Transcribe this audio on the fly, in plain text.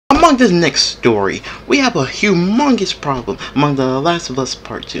On to the next story. We have a humongous problem among The Last of Us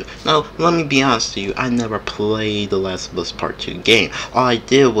Part 2. Now, let me be honest with you, I never played The Last of Us Part 2 game. All I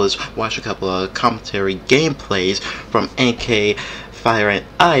did was watch a couple of commentary gameplays from NK, Fire and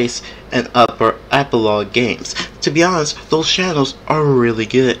Ice, and Upper Epilogue Games. To be honest, those channels are really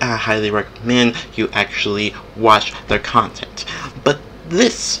good. I highly recommend you actually watch their content. But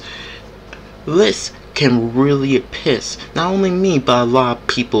this can really piss not only me but a lot of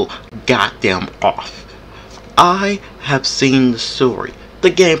people goddamn off. I have seen the story.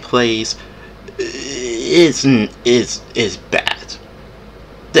 The gameplays is bad.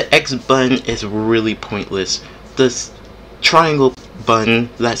 The X button is really pointless. This triangle button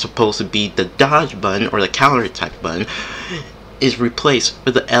that's supposed to be the dodge button or the counter attack button is replaced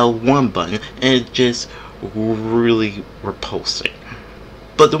with the L1 button, and it's just really repulsing.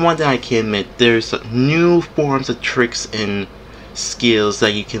 But the one that I can admit, there's new forms of tricks and skills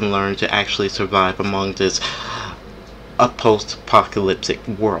that you can learn to actually survive among this post-apocalyptic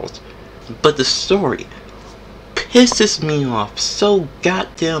world. But the story pisses me off so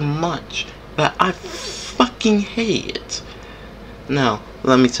goddamn much that I fucking hate it. Now,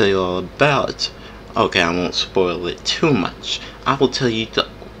 let me tell you all about it. Okay, I won't spoil it too much. I will tell you the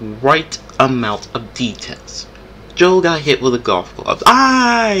right amount of details. Joel got hit with a golf club.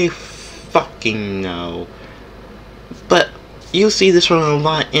 I fucking know. But you'll see this from a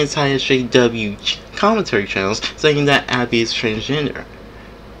lot of anti-SJW commentary channels saying that Abby is transgender.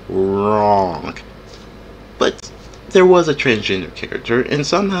 Wrong. But there was a transgender character, and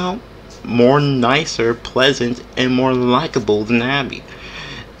somehow more nicer, pleasant, and more likable than Abby.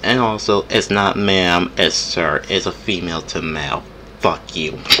 And also, it's not ma'am, it's sir, it's a female to male. Fuck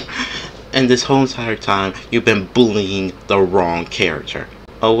you. And this whole entire time, you've been bullying the wrong character.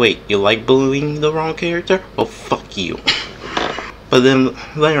 Oh wait, you like bullying the wrong character? Well, fuck you. But then,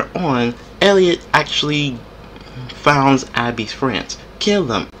 later on, Elliot actually founds Abby's friends. Killed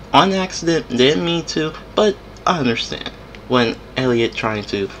them. On accident, didn't mean to, but I understand. When Ellie trying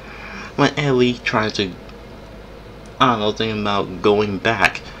to, I don't know, thinking about going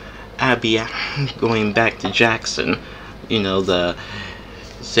back. Abby going back to Jackson. You know, the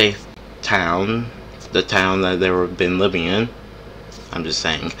safe town, the town that they were been living in. I'm just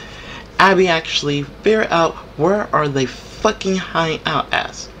saying. Abby actually figured out where are they fucking hiding out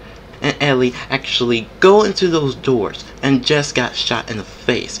as. And Ellie actually go into those doors and just got shot in the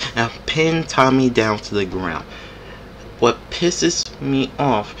face and pinned Tommy down to the ground. What pisses me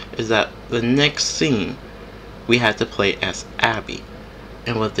off is that the next scene we had to play as Abby.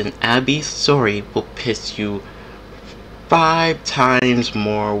 And within Abby's story will piss you 5 times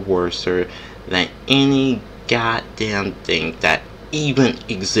more worse than any goddamn thing that even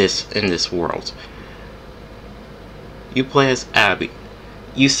exists in this world. You play as Abby.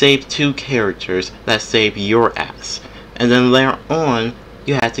 You save 2 characters that save your ass. And then later on,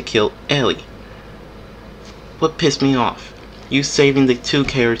 you had to kill Ellie. What pissed me off? You saving the 2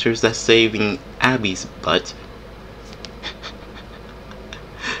 characters that saving Abby's butt.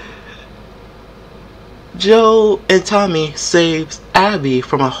 Joe and Tommy saves Abby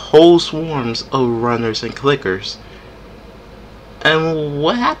from a whole swarms of runners and clickers. And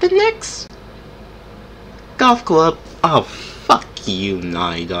what happened next? Golf club. Oh, fuck you,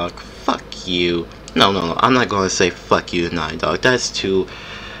 Naughty Dog. Fuck you. No, I'm not going to say fuck you, Naughty Dog. That's too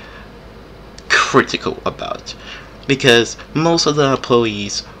critical about it. Because most of the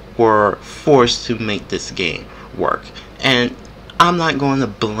employees were forced to make this game work. And I'm not going to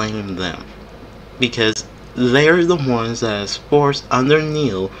blame them. Because they're the ones that is forced under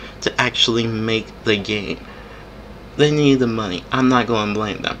Neil to actually make the game. They need the money. I'm not going to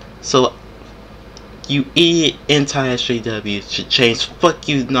blame them. So, you idiot anti-SJW should change fuck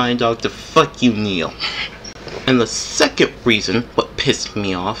you Naughty Dog to fuck you Neil. And the second reason what pissed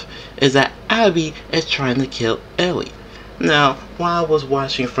me off is that Abby is trying to kill Ellie. Now, while I was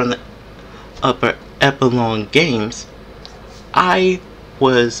watching from the Upper Epilogue Games, I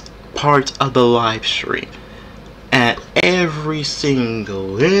was part of the live stream. And every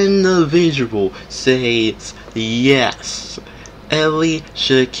single individual says yes, Ellie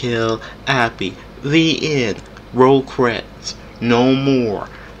should kill Abby. The end. Roll credits. No more.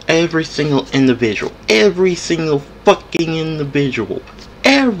 Every single individual. Every single fucking individual.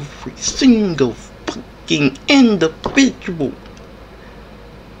 Every single fucking individual.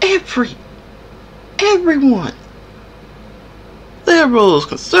 Everyone. Liberals,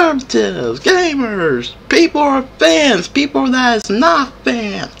 conservatives, gamers, people who are fans, people that is not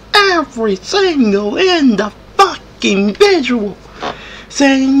fans. Every single individual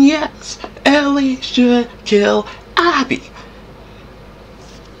saying yes, Ellie should kill Abby.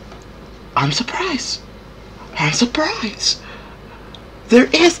 I'm surprised. I'm surprised. There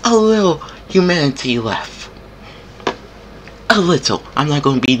is a little humanity left. A little. I'm not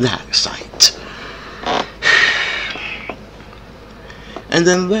going to be that excited. And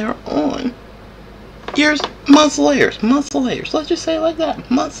then later on, years, months later, let's just say it like that,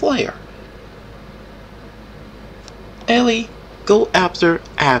 months later, Ellie go after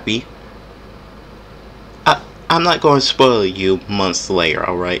Abby. I'm not going to spoil you months later,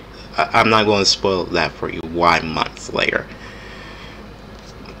 alright? I'm not going to spoil that for you, why months later.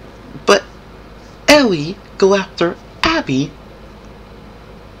 But Ellie go after Abby,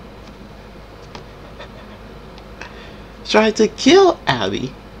 try to kill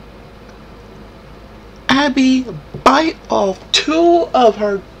Abby. Abby bite off 2 of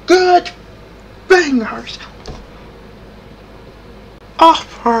her good fingers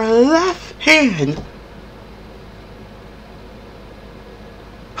off her left hand.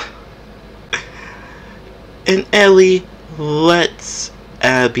 And Ellie lets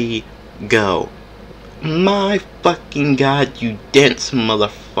Abby go. My fucking god, you dense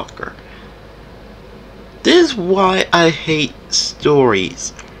motherfucker. This is why I hate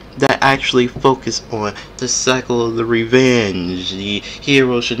stories that actually focus on the cycle of the revenge, the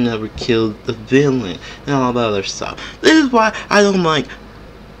hero should never kill the villain, and all that other stuff. This is why I don't like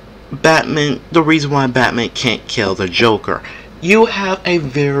Batman, the reason why Batman can't kill the Joker. You have a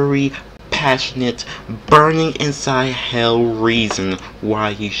very passionate, burning inside hell reason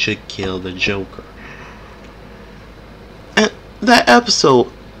why he should kill the Joker. And that episode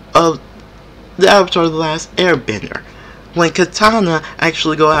of the Avatar The Last Airbender, when Katana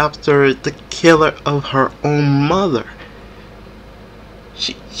actually go after the killer of her own mother,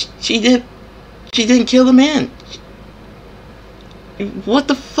 she didn't kill the man. What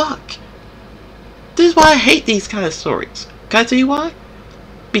the fuck? This is why I hate these kind of stories. Can I tell you why?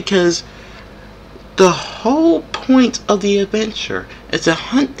 Because the whole point of the adventure is to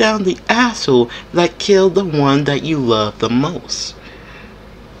hunt down the asshole that killed the one that you love the most.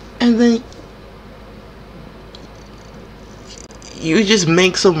 And then you just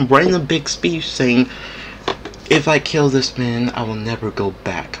make some random big speech saying, if I kill this man, I will never go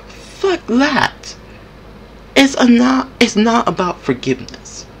back. Fuck that. It's not about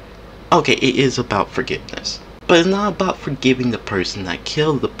forgiveness. Okay, it is about forgiveness. But it's not about forgiving the person that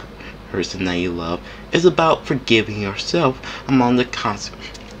killed the person that you love. It's about forgiving yourself among the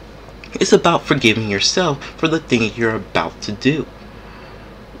consequences. It's about forgiving yourself for the things you're about to do.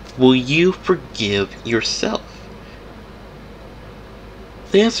 Will you forgive yourself?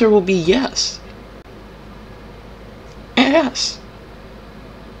 The answer will be yes. Yes.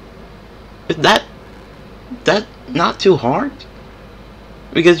 Is that not too hard?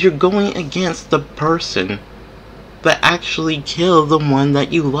 Because you're going against the person that actually killed the one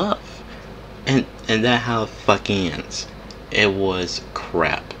that you love. And that's how it fucking ends. It was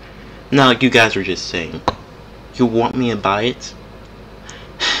crap. Now you guys are just saying, you want me to buy it?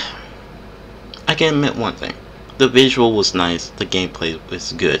 I can admit one thing. The visual was nice, the gameplay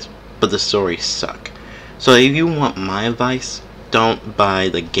was good, but the story sucked. So if you want my advice, don't buy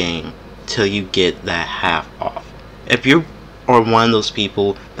the game till you get that half off. If you are one of those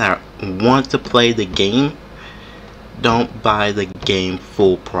people that want to play the game, don't buy the game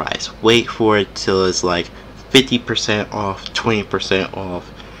full price. Wait for it till it's like 50% off, 20%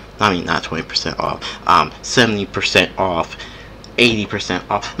 off. I mean, not 20% off. 70% off, 80%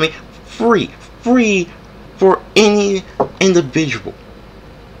 off. I mean, free for any individual.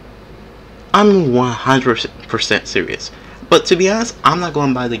 I'm 100% serious. But to be honest, I'm not going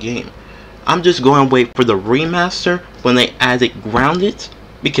to buy the game. I'm just going to wait for the remaster when they added Grounded,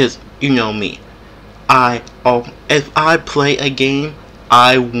 because you know me. If I play a game,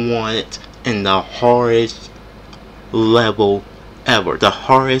 I want it in the hardest level ever, the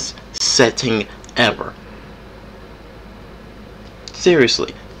hardest setting ever.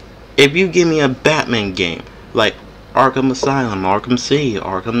 Seriously, if you give me a Batman game like Arkham Asylum, Arkham City,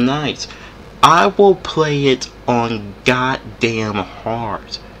 Arkham Knights, I will play it on goddamn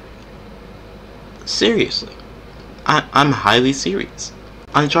hard. Seriously, I'm highly serious.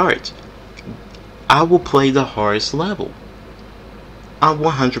 Uncharted, I will play the hardest level. I'm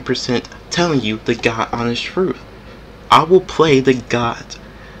 100% telling you the God honest truth. I will play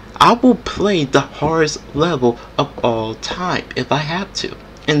I will play the hardest level of all time if I have to.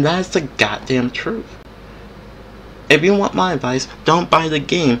 And that's the goddamn truth. If you want my advice, don't buy the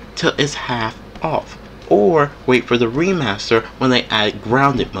game till it's half off. Or wait for the remaster when they add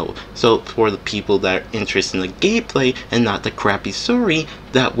Grounded mode. So for the people that are interested in the gameplay and not the crappy story,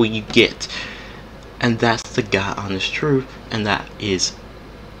 that what you get. And that's the God honest truth, and that is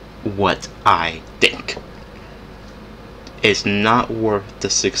what I think. It's not worth the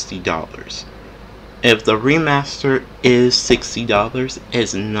 $60. If the remaster is $60,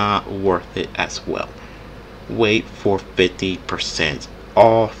 it's not worth it as well. Wait for 50%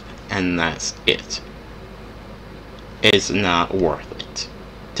 off and that's it. It's not worth it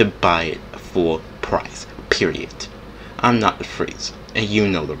to buy it full price, period. I'm not the freeze, and you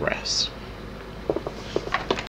know the rest.